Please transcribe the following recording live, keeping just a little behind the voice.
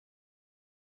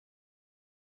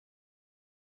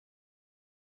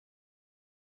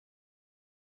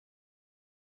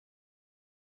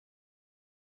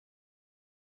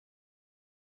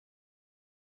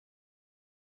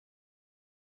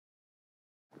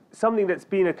something that's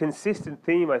been a consistent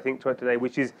theme, I think, throughout today,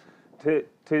 which is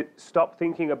to stop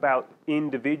thinking about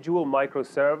individual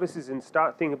microservices and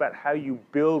start thinking about how you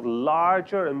build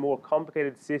larger and more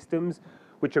complicated systems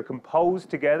which are composed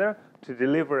together to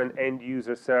deliver an end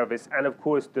user service and, of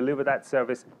course, deliver that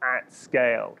service at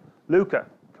scale. Luca,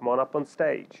 come on up on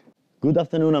stage. Good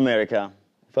afternoon, America.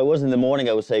 If I was in the morning,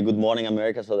 I would say good morning,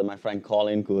 America, so that my friend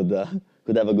Colin could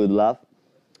have a good laugh.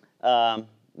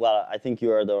 Well, I think you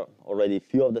heard already a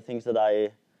few of the things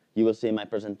that you will see in my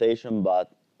presentation,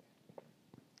 but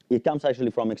it comes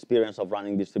actually from experience of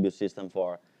running distributed system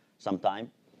for some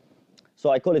time. So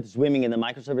I call it swimming in the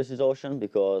microservices ocean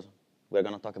because we're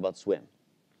going to talk about swim.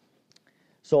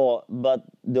 So, but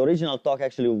the original talk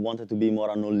actually wanted to be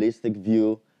more an holistic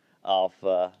view of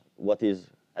what is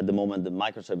at the moment the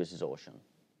microservices ocean.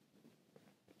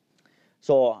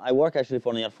 So I work actually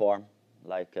for nearForm,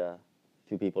 like a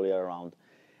few people here around.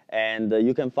 And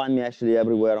you can find me actually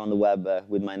everywhere on the web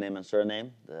with my name and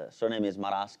surname. The surname is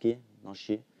Maraschi, not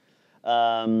she.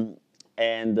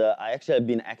 And I actually have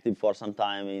been active for some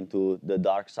time into the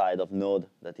dark side of Node,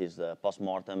 that is the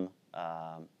post-mortem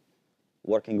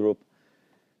working group.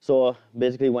 So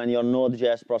basically, when your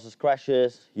node.js process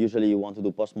crashes, usually you want to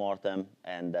do post-mortem,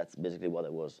 and that's basically what I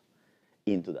was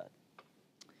into that.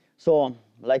 So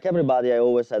like everybody, I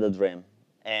always had a dream.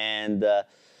 And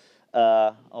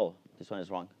oh, this one is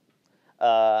wrong.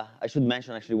 I should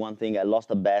mention actually one thing. I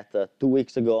lost a bet 2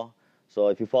 weeks ago. So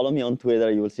if you follow me on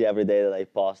Twitter, you will see every day that I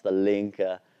post a link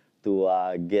to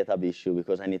a GitHub issue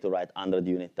because I need to write 100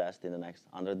 unit tests in the next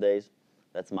 100 days.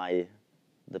 That's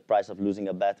the price of losing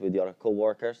a bet with your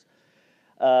coworkers.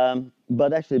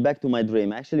 But actually, back to my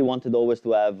dream. I actually wanted always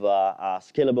to have a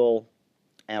scalable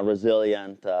and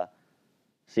resilient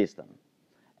system,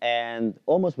 and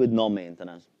almost with no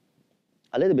maintenance.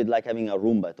 A little bit like having a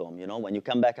Roomba at home, you know? When you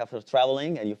come back after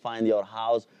traveling and you find your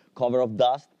house covered of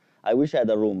dust, I wish I had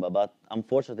a Roomba, but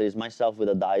unfortunately it's myself with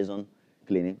a Dyson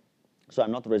cleaning. So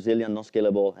I'm not resilient, not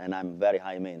scalable, and I'm very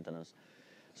high maintenance.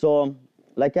 So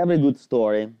like every good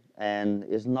story, and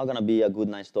it's not going to be a good,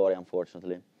 nice story,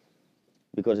 unfortunately,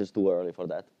 because it's too early for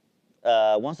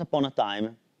that. Once upon a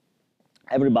time,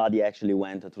 everybody actually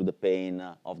went through the pain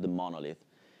of the monolith.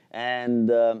 And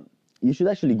you should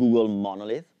actually Google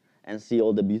monolith and see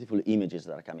all the beautiful images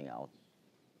that are coming out.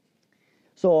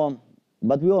 So,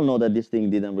 but we all know that this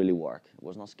thing didn't really work. It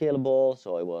was not scalable,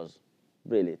 so it was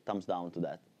really thumbs down to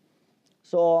that.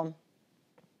 So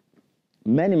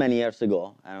many, many years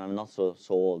ago, and I'm not so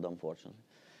old, unfortunately,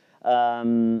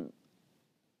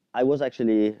 I was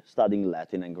actually studying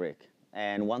Latin and Greek.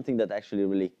 And one thing that actually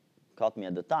really caught me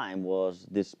at the time was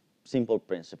this simple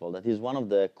principle that is one of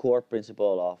the core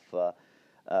principles of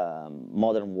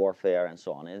modern warfare and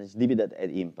so on. And it's divide et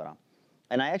impera.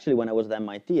 And I actually, when I was at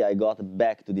MIT, I got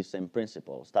back to this same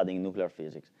principle, studying nuclear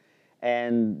physics.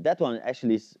 And that one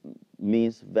actually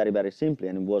means very, very simply,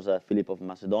 and it was Philip of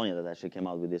Macedonia that actually came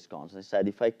out with this concept. He said,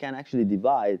 if I can actually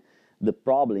divide the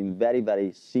problem very,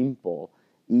 very simple,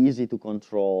 easy to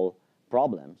control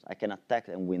problems, I can attack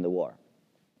and win the war.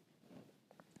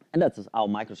 And that's how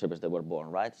microservices were born,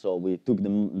 right? So we took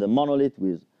the monolith,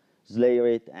 we slayed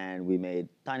it, and we made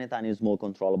tiny, tiny, small,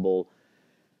 controllable,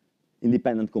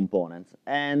 independent components.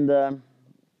 And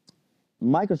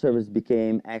microservices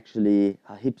became actually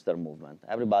a hipster movement.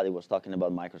 Everybody was talking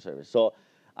about microservices. So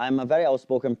I'm a very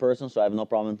outspoken person, so I have no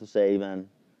problem to say, even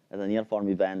at a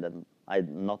nearForm event, that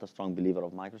I'm not a strong believer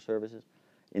of microservices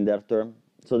in their term.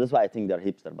 So that's why I think they're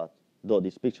hipster, but though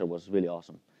this picture was really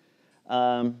awesome.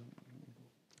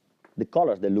 The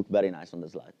colors, they look very nice on the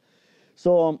slide.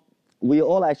 So we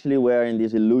all actually were in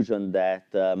this illusion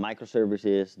that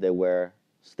microservices, they were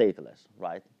stateless,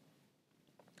 right?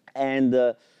 And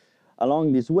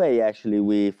along this way, actually,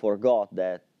 we forgot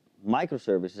that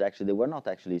microservices, actually, they were not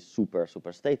actually super,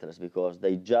 super stateless because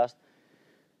they just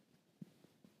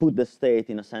put the state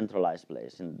in a centralized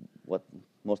place, in what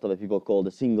most of the people call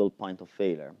the single point of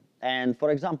failure. And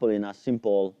for example, in a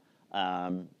simple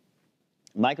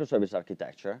microservice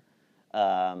architecture,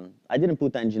 I didn't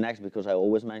put Nginx because I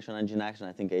always mention Nginx, and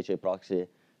I think HA proxy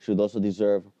should also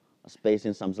deserve a space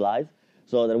in some slides.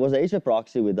 So there was a HA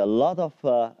proxy with a lot of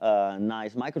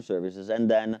nice microservices, and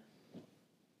then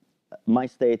my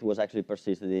state was actually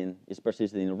persisted in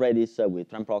Redis with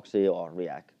Trend proxy or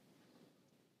React.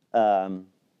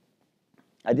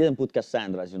 I didn't put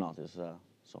Cassandra, as you notice,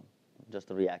 so just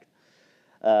React.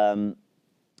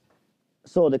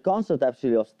 So the concept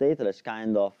actually of stateless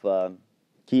kind of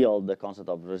killed the concept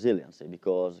of resiliency,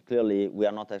 because clearly we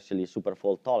are not actually super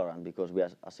fault tolerant because we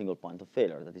have a single point of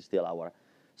failure that is still our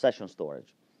session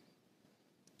storage.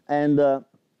 And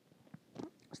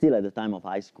still at the time of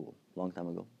high school, long time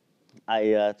ago,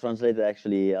 I translated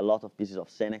actually a lot of pieces of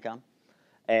Seneca,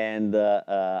 and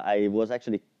I was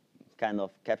actually kind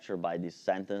of captured by this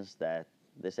sentence that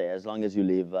they say, as long as you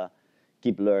live,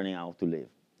 keep learning how to live.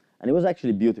 And it was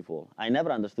actually beautiful. I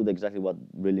never understood exactly what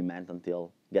really meant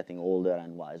until getting older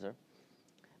and wiser.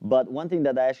 But one thing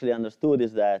that I actually understood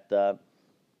is that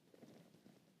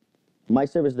my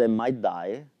service, they might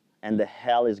die, and the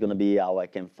hell is going to be how I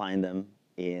can find them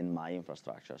in my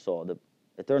infrastructure. So the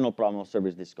eternal problem of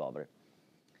service discovery.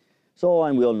 So,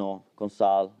 and we all know,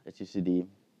 Console, etcd,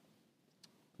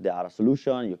 they are a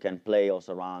solution. You can play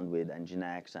also around with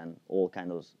Nginx and all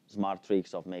kinds of smart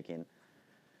tricks of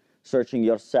searching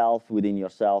yourself within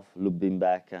yourself, looping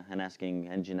back and asking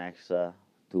Nginx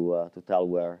to tell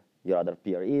where your other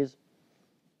peer is.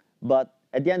 But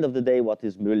at the end of the day, what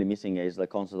is really missing is the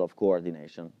concept of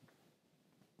coordination.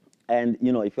 And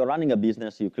if you're running a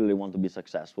business, you clearly want to be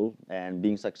successful. And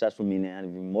being successful means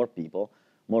having more people.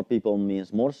 More people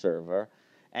means more server.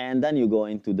 And then you go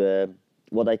into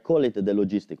what I call it the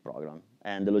logistic problem.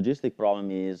 And the logistic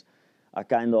problem is a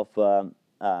kind of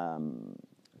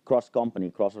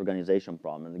cross-company, cross-organization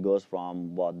problem. It goes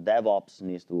from what DevOps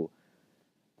needs to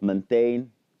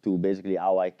maintain to basically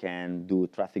how I can do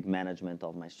traffic management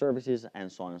of my services,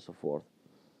 and so on and so forth.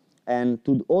 And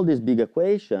to all this big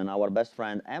equation, our best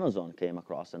friend Amazon came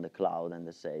across in the cloud, and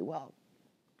they say, well,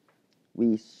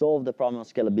 we solved the problem of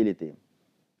scalability.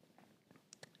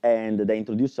 And they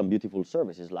introduced some beautiful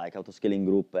services like auto-scaling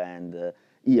group and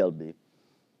ELB.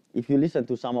 If you listen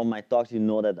to some of my talks, you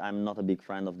know that I'm not a big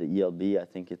fan of the ELB. I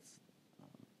think it's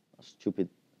a stupid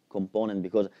component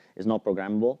because it's not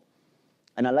programmable.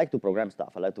 And I like to program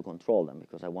stuff. I like to control them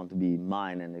because I want to be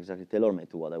mine and exactly tailor-made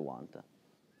to what I want.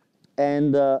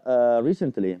 And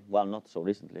recently, well, not so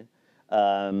recently,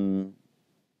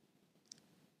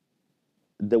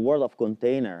 the world of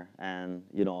container and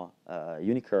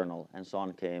unikernel and so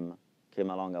on came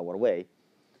along our way.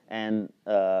 And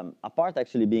apart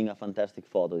actually being a fantastic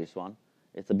photo, this one,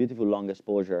 it's a beautiful long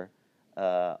exposure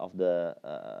of the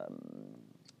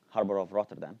harbor of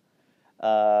Rotterdam.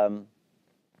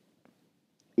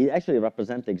 It actually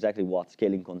represents exactly what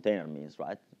scaling container means,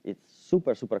 right? It's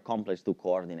super, super complex to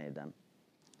coordinate them.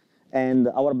 And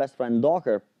our best friend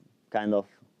Docker kind of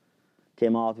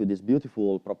came out with this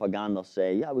beautiful propaganda,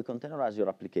 say, yeah, we containerize your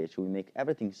application, we make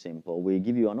everything simple, we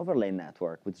give you an overlay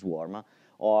network with Swarm,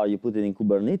 or you put it in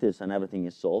Kubernetes and everything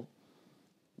is solved.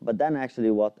 But then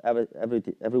actually what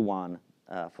everyone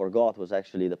forgot was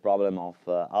actually the problem of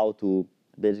how to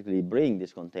basically bring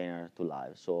this container to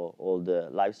life, so all the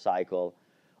life cycle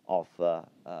of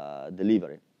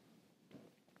delivery.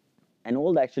 And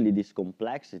all actually this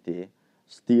complexity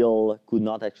still could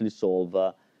not actually solve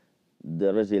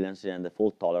the resiliency and the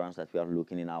fault tolerance that we are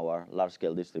looking in our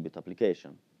large-scale distributed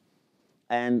application.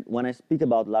 And when I speak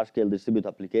about large-scale distributed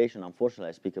application, unfortunately,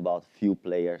 I speak about few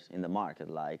players in the market,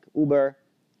 like Uber,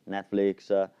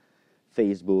 Netflix,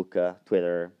 Facebook,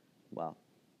 Twitter, well,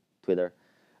 Twitter.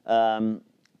 And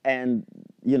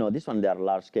this one, they are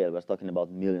large scale. We're talking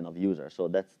about millions of users. So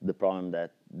that's the problem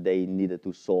that they needed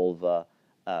to solve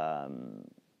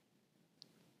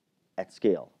at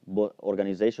scale, both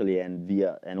organizationally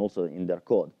and also in their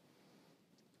code.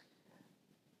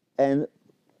 And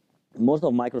most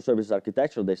of microservices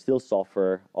architecture, they still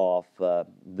suffer of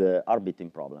the heartbeating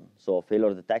problem. So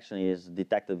failure detection is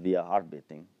detected via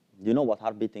heartbeating. Do you know what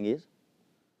heartbeating is?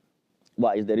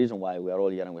 Well, it's the reason why we are all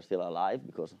here and we're still alive,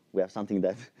 because we have something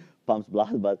that pumps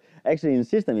blood. But actually, in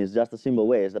system, it's just a simple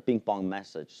way. It's the ping pong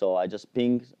message. So I just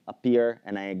ping a peer,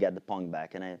 and I get the pong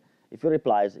back. And if he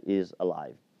replies, is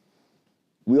alive.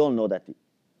 We all know that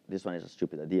this one is a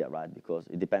stupid idea, right? Because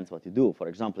it depends what you do. For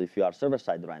example, if you are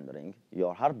server-side rendering,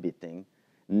 your heartbeating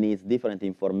needs different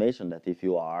information than if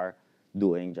you are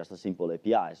doing just a simple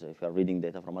API, so if you are reading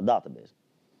data from a database.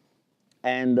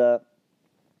 And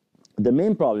the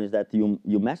main problem is that you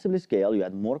massively scale, you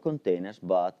add more containers,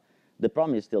 but the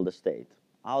problem is still the state.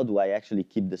 How do I actually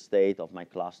keep the state of my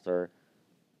cluster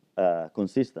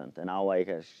consistent, and how I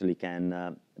actually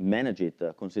can manage it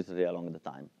consistently along the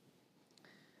time?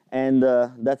 And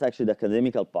that's actually the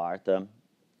academical part.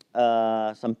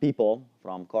 Some people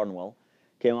from Cornwall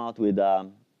came out with, I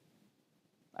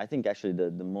think actually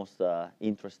the most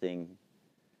interesting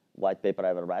white paper I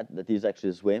ever read, that is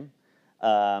actually Swim.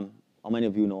 How many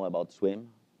of you know about Swim,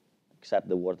 except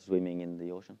the word swimming in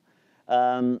the ocean?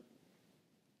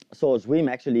 So Swim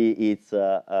actually, it's,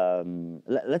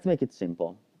 let's make it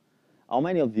simple. How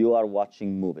many of you are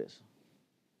watching movies?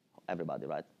 Everybody,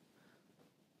 right?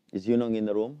 Is Yunong in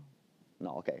the room?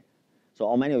 No, okay. So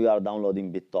how many of you are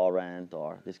downloading BitTorrent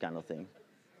or this kind of thing?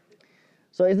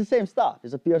 So it's the same stuff.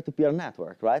 It's a peer-to-peer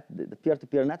network, right? The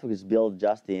peer-to-peer network is built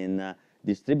just in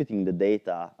distributing the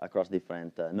data across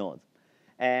different nodes.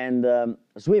 And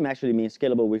SWIM actually means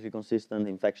scalable, weakly consistent,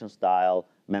 infection style,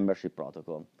 membership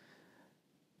protocol.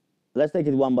 Let's take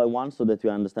it one by one so that you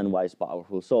understand why it's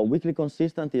powerful. So weakly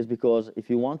consistent is because if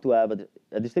you want to have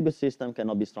a distributed system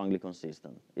cannot be strongly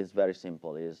consistent. It's very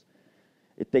simple.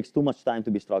 It takes too much time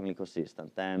to be strongly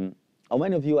consistent. And how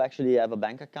many of you actually have a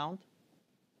bank account?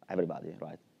 Everybody,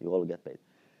 right? You all get paid.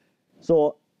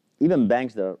 So even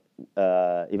banks, they're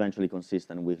eventually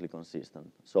consistent, weakly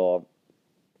consistent. So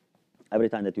every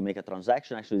time that you make a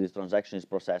transaction, actually this transaction is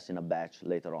processed in a batch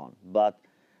later on. But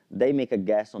they make a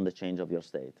guess on the change of your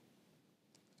state.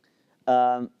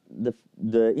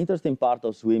 The interesting part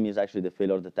of SWIM is actually the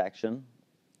failure detection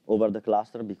over the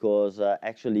cluster, because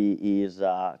actually is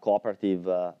a cooperative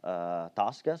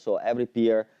task. So every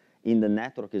peer in the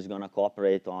network is going to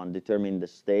cooperate on determining the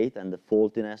state and the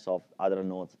faultiness of other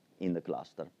nodes in the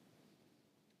cluster.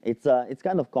 It's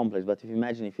kind of complex, but if you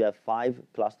imagine if you have 5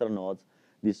 cluster nodes,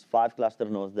 these 5 cluster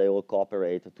nodes, they all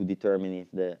cooperate to determine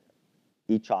if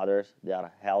each others, they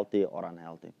are healthy or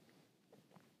unhealthy.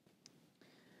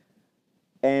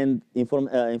 And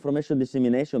information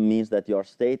dissemination means that your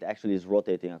state actually is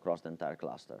rotating across the entire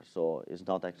cluster. So it's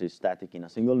not actually static in a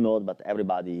single node, but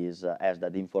everybody has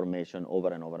that information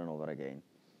over and over and over again.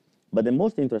 But the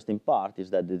most interesting part is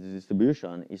that the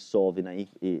distribution is solved in an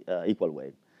equal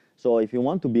way. So if you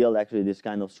want to build actually this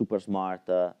kind of super smart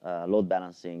load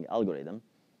balancing algorithm,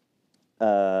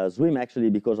 SWIM actually,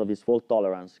 because of its fault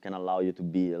tolerance, can allow you to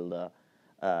build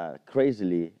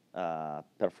crazily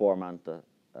performant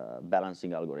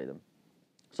balancing algorithm.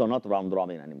 So not round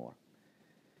robin anymore.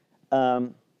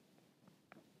 The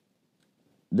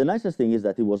nicest thing is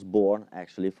that it was born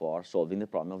actually for solving the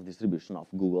problem of distribution of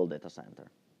Google data center.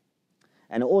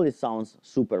 And all it sounds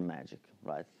super magic,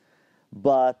 right?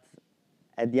 But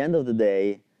at the end of the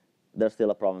day, there's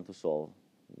still a problem to solve.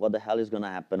 What the hell is going to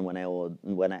happen when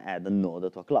I add a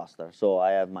node to a cluster? So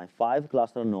I have my 5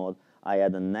 cluster node, I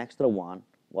add an extra one,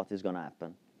 what is going to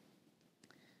happen?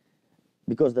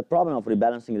 Because the problem of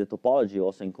rebalancing the topology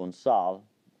also in Console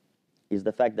is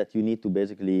the fact that you need to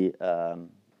basically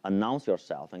announce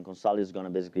yourself, and Console is going to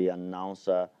basically announce,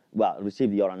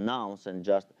 receive your announce and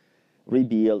just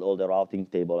rebuild all the routing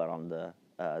table around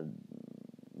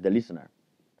the listener.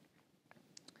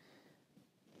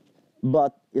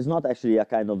 But it's not actually a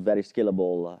kind of very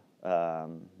scalable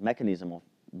mechanism of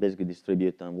basically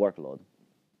distributing workload.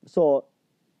 So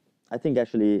I think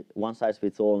actually one size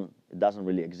fits all, it doesn't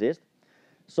really exist.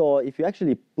 So if you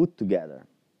actually put together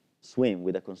SWIM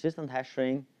with a consistent hash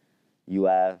string, you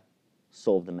have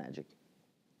solved the magic.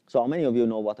 So how many of you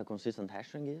know what a consistent hash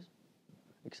string is?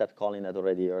 Except Colin that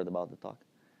already heard about the talk.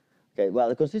 Okay, well,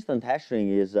 the consistent hash string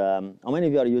is, how many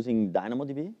of you are using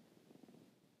DynamoDB?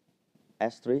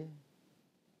 S3?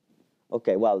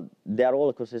 Okay, well, they're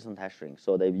all consistent hash strings.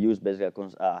 So they've used basically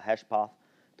a hash path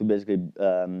to basically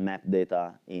map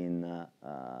data in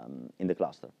the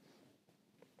cluster.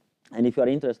 And if you're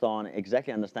interested on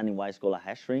exactly understanding why it's called a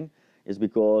hash string, is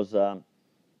because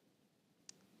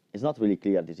it's not really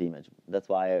clear, this image. That's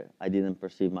why I didn't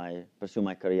pursue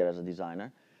my career as a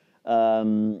designer.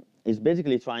 It's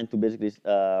basically trying to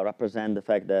represent the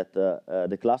fact that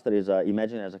the cluster is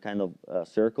imagined as a kind of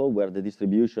circle where the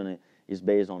distribution is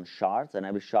based on shards, and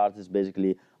every shard is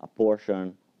basically a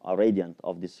portion, a radiant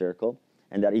of this circle,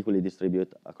 and they're equally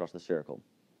distributed across the circle.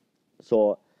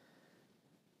 So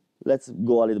let's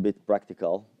go a little bit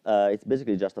practical. It's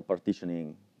basically just a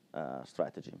partitioning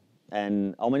strategy.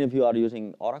 And how many of you are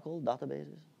using Oracle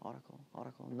databases?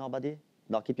 Oracle, nobody?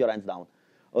 No, keep your hands down.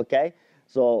 Okay,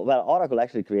 so well, Oracle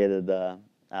actually created,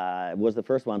 was the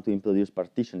first one to introduce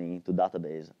partitioning into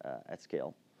database at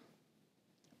scale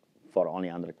for only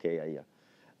 100K a year.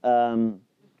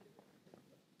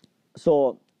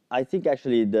 So I think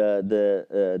actually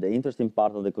the interesting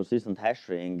part of the consistent hash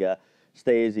string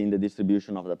stays in the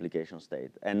distribution of the application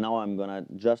state. And now I'm going to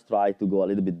just try to go a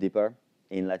little bit deeper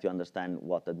and let you understand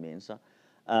what that means.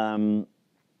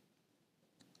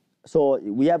 So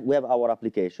we have our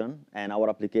application, and our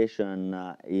application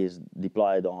is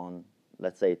deployed on,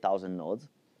 let's say, 1,000 nodes.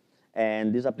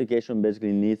 And this application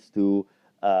basically needs to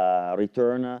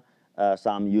return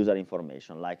some user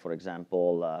information, like, for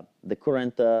example, the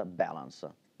current balance.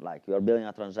 Like, you are building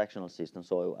a transactional system,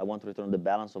 so I want to return the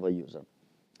balance of a user.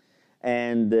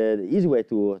 And the easy way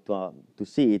to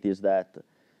see it is that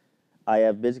I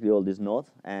have basically all these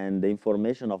nodes, and the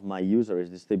information of my user is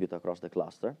distributed across the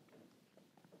cluster.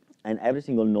 And every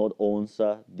single node owns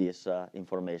this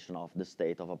information of the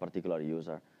state of a particular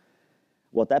user.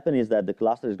 what happened is that the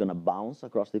cluster is going to bounce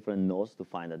across different nodes to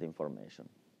find that information.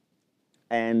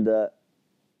 And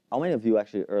how many of you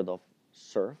actually heard of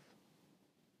Surf?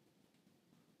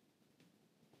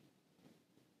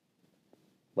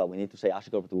 Well, we need to say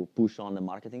HashiCorp to push on the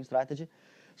marketing strategy.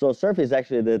 So Surf is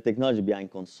actually the technology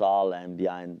behind Console and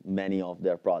behind many of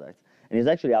their products. And it's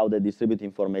actually how they distribute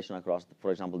information across,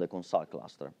 for example, the Console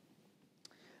cluster.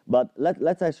 But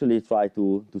let's actually try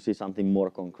to see something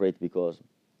more concrete, because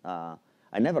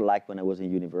I never liked, when I was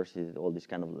in university, all this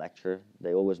kind of lecture.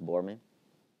 They always bore me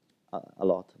a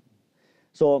lot.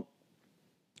 So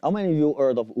how many of you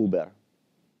heard of Uber?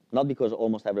 Not because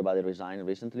almost everybody resigned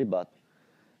recently, but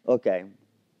OK.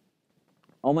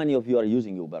 How many of you are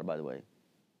using Uber, by the way?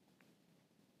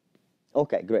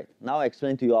 OK, great. Now I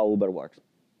explain to you how Uber works.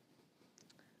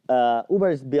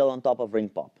 Uber is built on top of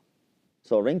RingPop.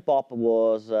 So RingPop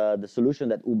was the solution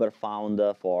that Uber found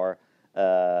for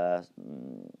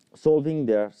solving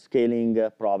their scaling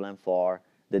problem for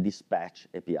the dispatch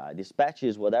API. Dispatch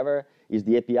is whatever is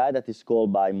the API that is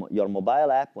called by your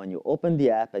mobile app when you open the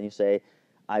app and you say,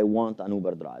 I want an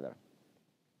Uber driver.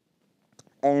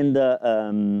 And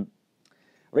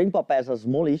RingPop has a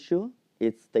small issue.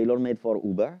 It's tailor-made for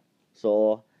Uber.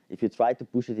 So if you try to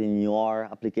push it in your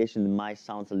application, it might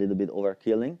sound a little bit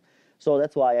overkilling. So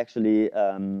that's why actually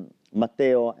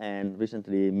Matteo and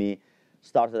recently me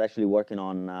started actually working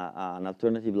on an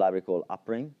alternative library called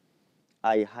UpRing.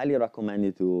 I highly recommend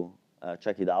you to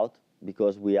check it out,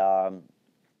 because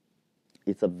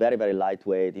it's a very, very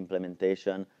lightweight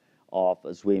implementation of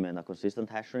Swim and a consistent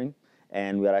hashing.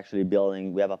 And we are actually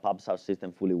building, we have a pub/sub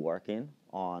system fully working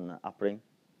on UpRing.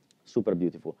 Super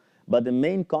beautiful. But the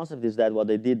main concept is that what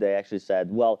they did, they actually said,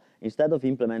 well, instead of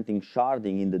implementing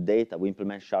sharding in the data, we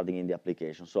implement sharding in the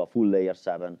application. So a full layer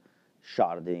 7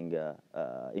 sharding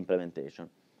implementation.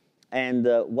 And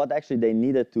what actually they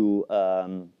needed to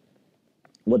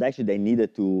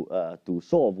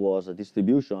solve was a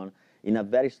distribution in a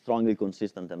very strongly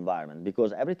consistent environment,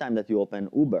 because every time that you open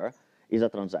Uber is a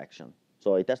transaction.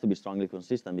 So it has to be strongly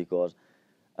consistent, because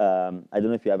I don't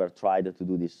know if you ever tried to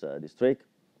do this trick.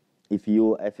 If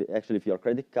your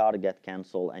credit card gets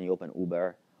canceled and you open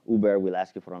Uber, Uber will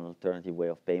ask you for an alternative way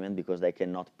of payment, because they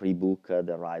cannot pre-book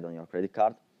the ride on your credit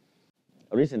card.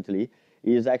 Recently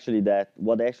is actually that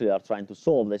what they actually are trying to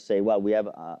solve, they say, well, we have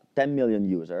 10 million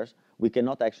users. We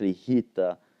cannot actually hit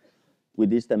with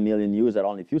these 10 million users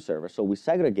only a few servers. So we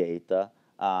segregate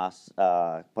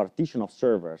a partition of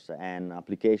servers and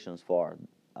applications for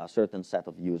a certain set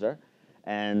of users.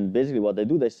 And basically what they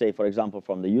do, they say, for example,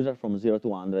 from the user from 0 to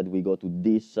 100, we go to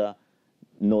this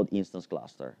node instance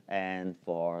cluster. And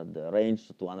for the range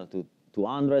 200 to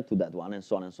 200 to that one, and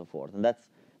so on and so forth. And that's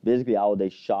basically how they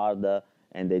shard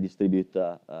and they distribute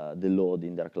the load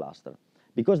in their cluster.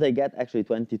 Because they get actually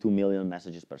 22 million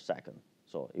messages per second.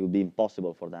 So it would be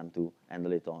impossible for them to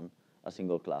handle it on a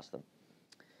single cluster.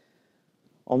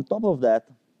 On top of that,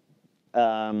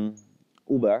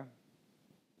 Uber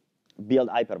build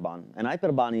Hyperbahn. And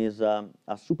Hyperbahn is a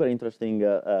super interesting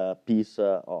piece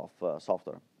of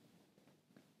software.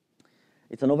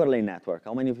 It's an overlay network.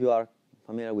 How many of you are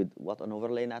familiar with what an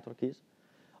overlay network is?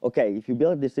 OK, if you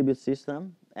build a distributed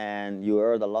system, and you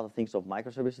heard a lot of things of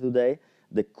microservices today,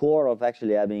 the core of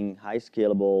actually having high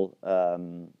scalable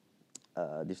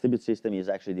distributed system is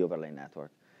actually the overlay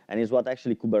network. And it's what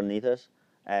actually Kubernetes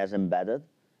has embedded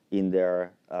in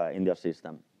their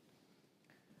system.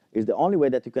 It's the only way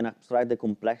that you can abstract the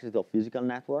complexity of physical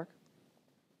network,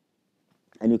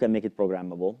 and you can make it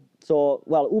programmable. So,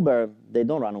 well, Uber, they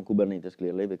don't run on Kubernetes,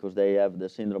 clearly, because they have the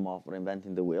syndrome of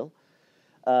reinventing the wheel.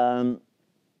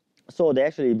 So they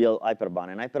actually built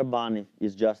Hyperbahn, and Hyperbahn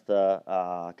is just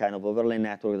a kind of overlay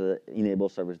network that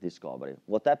enables service discovery.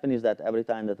 What happens is that every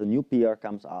time that a new peer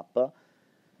comes up,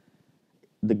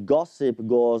 the gossip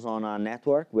goes on a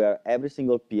network where every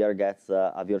single peer gets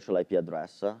a virtual IP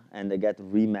address, and they get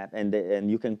remapped, and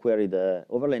you can query the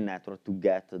overlay network to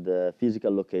get the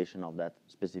physical location of that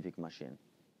specific machine.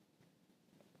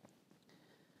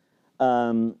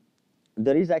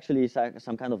 There is actually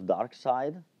some kind of dark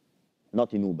side,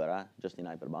 not in Uber, just in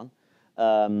Hyperbahn,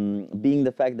 being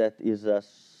the fact that it's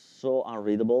so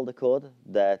unreadable, the code,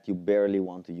 that you barely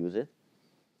want to use it.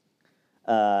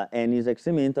 And is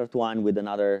extremely intertwined with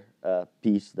another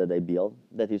piece that they built,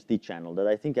 that is T-channel, that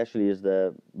I think actually is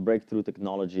the breakthrough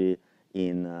technology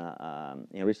in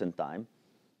recent time.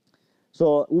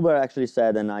 So Uber actually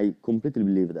said, and I completely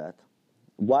believe that,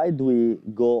 why do we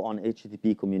go on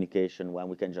HTTP communication when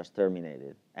we can just terminate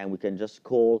it, and we can just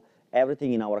call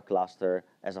everything in our cluster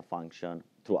as a function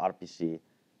through RPC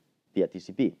via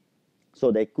TCP?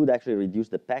 So they could actually reduce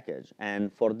the package.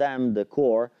 And for them, the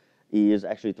core is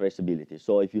actually traceability.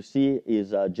 So if you see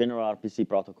is a general RPC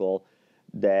protocol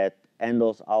that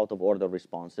handles out of order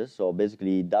responses. So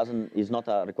basically it's not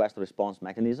a request response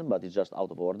mechanism, but it's just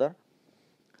out of order.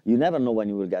 You never know when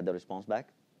you will get the response back.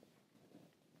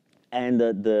 And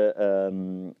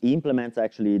he implements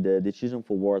actually the decision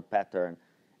for word pattern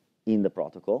in the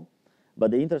protocol.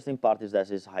 But the interesting part is that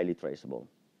it's highly traceable.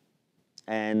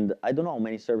 And I don't know how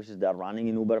many services they are running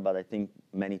in Uber, but I think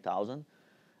many thousand.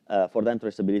 For them,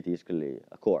 traceability is clearly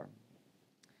a core.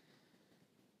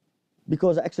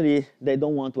 Because actually, they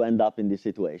don't want to end up in this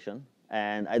situation.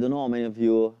 And I don't know how many of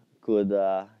you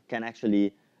can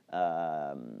actually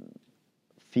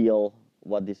feel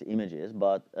what this image is,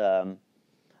 but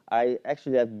I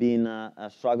actually have been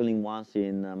struggling once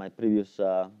in my previous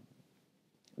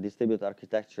distributed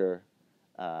architecture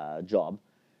job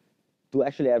to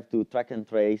actually have to track and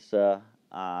trace a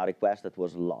request that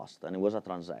was lost, and it was a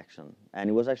transaction. And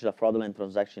it was actually a fraudulent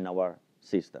transaction in our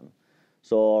system.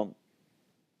 So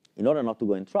in order not to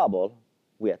go in trouble,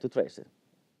 we had to trace it.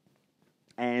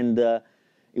 And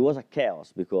it was a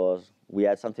chaos because we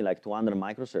had something like 200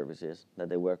 microservices that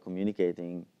they were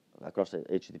communicating across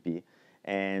HTTP,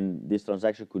 and this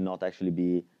transaction could not actually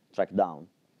be tracked down.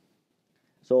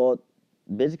 So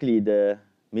basically, the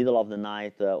middle of the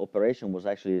night operation was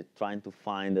actually trying to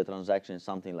find the transaction in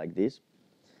something like this.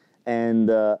 And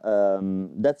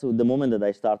that's the moment that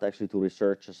I start actually to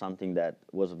research something that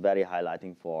was very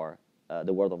highlighting for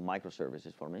the world of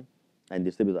microservices for me and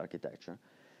distributed architecture.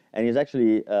 And it's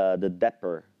actually the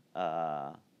Dapper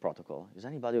protocol. Is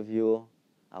anybody of you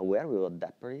aware of what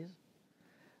Dapper is?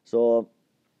 So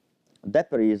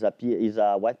Dapper is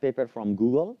a white paper from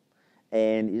Google,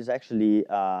 and is actually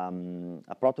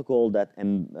a protocol that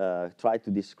tried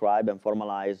to describe and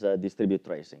formalize distributed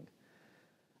tracing.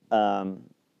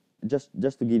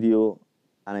 Just to give you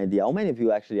an idea, how many of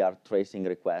you actually are tracing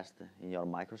requests in your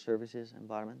microservices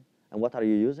environment? And what are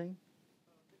you using?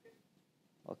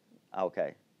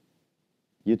 Okay.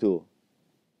 You too.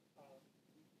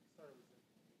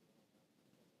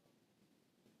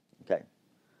 Okay.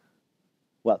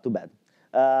 Well, too bad.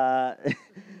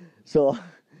 So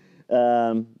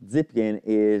Zipkin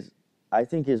is, I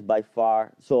think, is by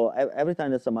far, so every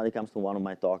time that somebody comes to one of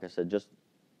my talks, I said, just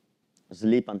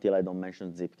sleep until I don't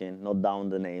mention Zipkin, note down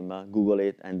the name, Google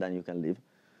it, and then you can leave.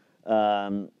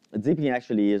 Zipkin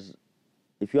actually is,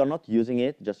 if you are not using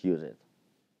it, just use it.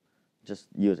 Just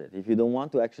use it. If you don't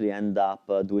want to actually end up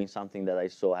doing something that I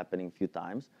saw happening a few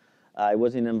times, I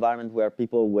was in an environment where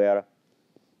people were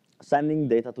sending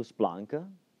data to Splunk,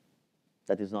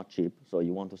 that is not cheap, so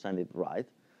you want to send it right,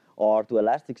 or to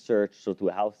Elasticsearch, so to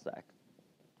a health stack,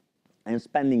 and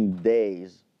spending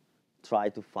days try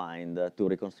to find, to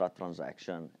reconstruct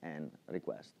transaction and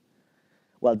request.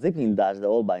 Well, Zipkin does it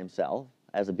all by himself,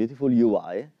 has a beautiful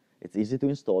UI, it's easy to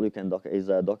install, you can is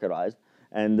Dockerized,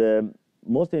 and the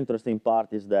most interesting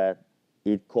part is that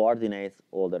it coordinates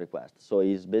all the requests. So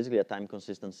it's basically a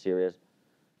time-consistent series.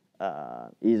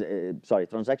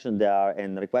 Transactions there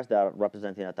and requests that are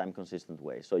represented in a time-consistent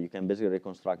way. So you can basically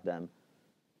reconstruct them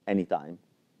anytime.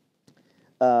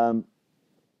 So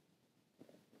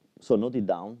note it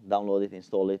down, download it,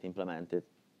 install it, implement it.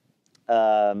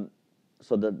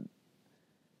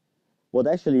 What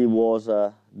actually was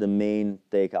the main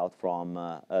takeout from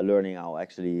learning how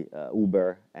actually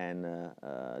Uber and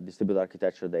distributed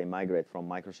architecture, they migrate from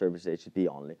microservices to HTTP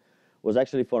only, was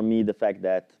actually for me the fact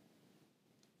that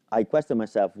I questioned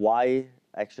myself why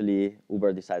actually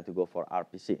Uber decided to go for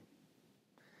RPC.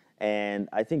 And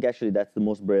I think actually that's the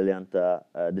most brilliant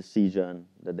decision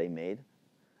that they made,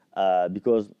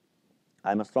 because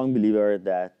I'm a strong believer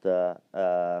that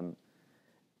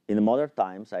in the modern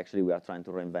times, actually, we are trying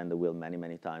to reinvent the wheel many,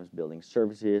 many times, building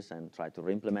services and try to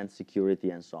implement security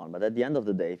and so on. But at the end of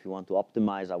the day, if you want to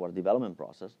optimize our development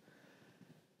process,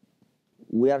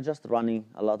 we are just running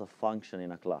a lot of function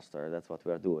in a cluster. That's what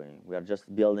we are doing. We are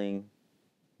just building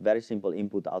very simple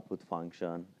input-output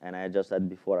function. And I just had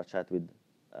before a chat with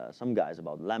some guys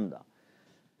about Lambda.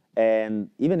 And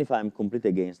even if I'm completely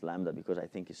against Lambda because I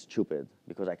think it's stupid,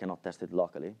 because I cannot test it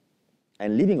locally,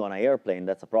 and living on an airplane,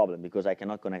 that's a problem, because I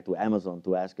cannot connect to Amazon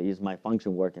to ask, is my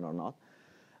function working or not?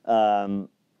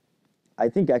 I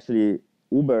think actually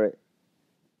Uber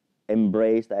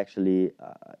embraced actually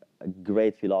a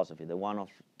great philosophy, the one of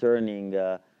turning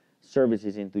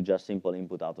services into just simple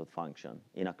input-output function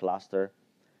in a cluster,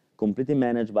 completely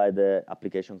managed by the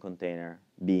application container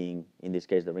being, in this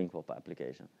case, the Ringpop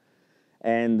application.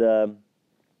 And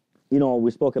you know,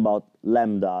 we spoke about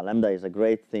Lambda. Lambda is a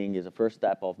great thing, is a first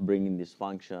step of bringing this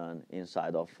function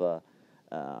inside of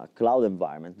cloud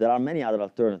environment, there are many other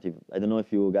alternatives. I don't know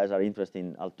if you guys are interested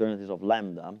in alternatives of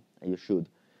Lambda, and you should.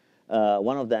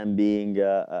 One of them being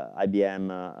IBM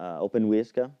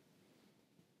OpenWhisk.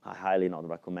 I highly not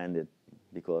recommend it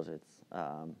because it's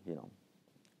you know,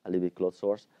 a little bit closed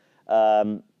source.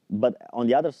 But on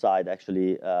the other side,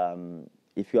 actually,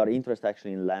 if you are interested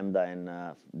actually in Lambda and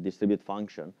distribute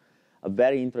function, a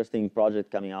very interesting project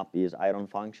coming up is Iron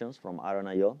Functions from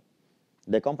Iron.io.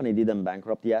 The company didn't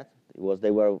bankrupt yet.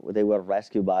 They were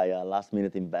rescued by a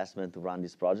last-minute investment to run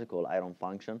this project called Iron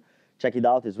Function. Check it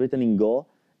out. It's written in Go,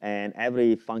 and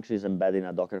every function is embedded in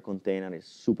a Docker container. It's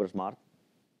super smart.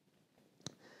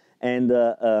 And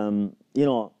you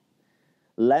know,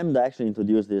 Lambda actually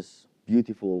introduced this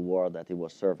beautiful word that it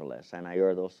was serverless, and I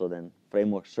heard also then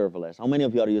framework serverless. How many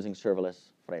of you are using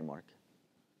serverless framework?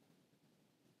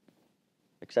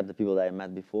 Except the people that I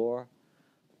met before.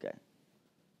 Okay.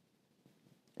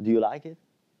 Do you like it?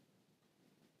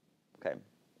 Okay.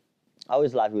 How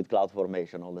is life with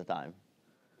CloudFormation all the time?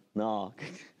 No.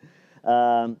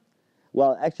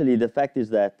 Well, actually, the fact is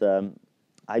that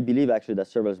I believe actually that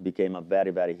serverless became a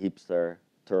very, very hipster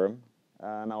term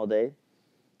nowadays.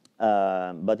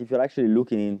 But if you're actually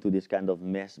looking into this kind of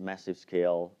massive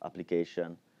scale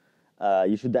application,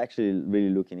 you should actually really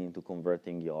looking into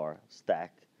converting your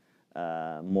stack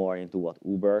more into what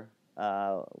Uber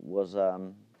was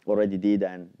already did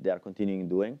and they are continuing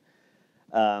doing.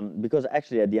 Because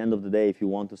actually at the end of the day, if you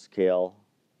want to scale,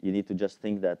 you need to just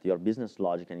think that your business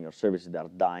logic and your services are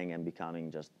dying and becoming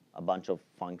just a bunch of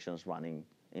functions running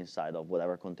inside of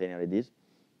whatever container it is.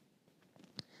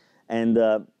 And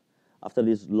after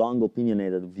this long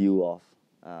opinionated view of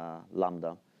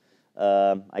Lambda,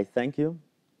 I thank you.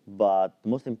 But the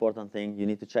most important thing, you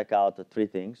need to check out the 3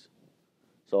 things.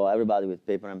 So everybody with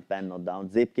paper and pen, note down.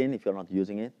 Zipkin, if you're not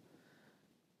using it.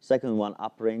 Second one,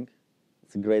 Upring.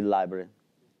 It's a great library.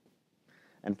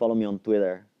 And follow me on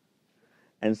Twitter.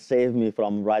 And save me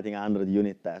from writing 100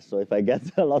 unit tests. So if I get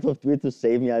a lot of tweets to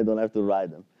save me, I don't have to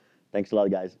write them. Thanks a lot,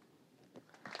 guys.